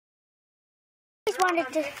wanted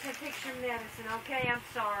to. Take the picture medicine, okay? I'm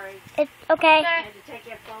sorry. It's okay. I had to take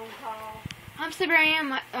your phone call. I'm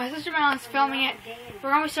Sabrina. My sister Melanie's filming it.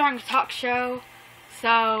 We're going to be starting a talk show.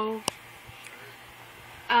 So,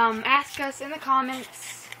 ask us in the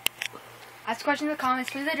comments. Ask questions in the comments.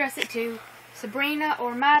 Please address it to Sabrina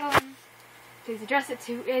or Madeline. Please address it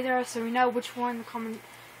to either so we know which one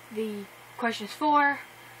the question is for.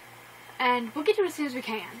 And we'll get to it as soon as we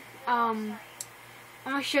can. I'm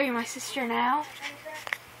going to show you my sister now.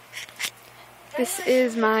 This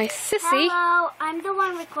is my sissy. Hello, I'm the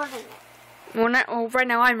one recording it. Well, right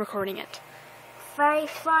now I'm recording it. Very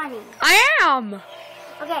funny. I am!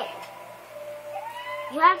 Okay.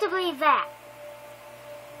 You have to believe that.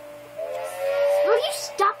 Will you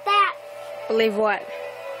stop that? Believe what?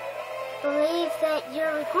 Believe that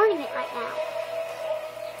you're recording it right now.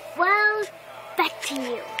 Well, back to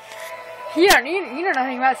you. You know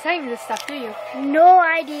nothing about saying this stuff, do you? No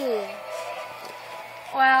idea.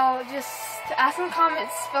 Well, just ask in the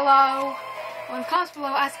comments below. In the comments below,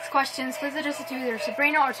 ask us questions. Please address it to either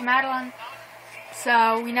Sabrina or to Madeline,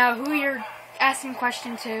 so we know who you're asking a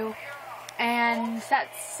question to. And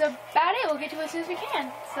that's about it. We'll get to it as soon as we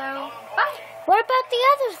can. So, bye. What about the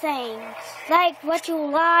other things? Like what you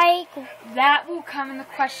like? That will come in the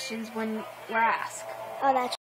questions when we're asked. Oh, that's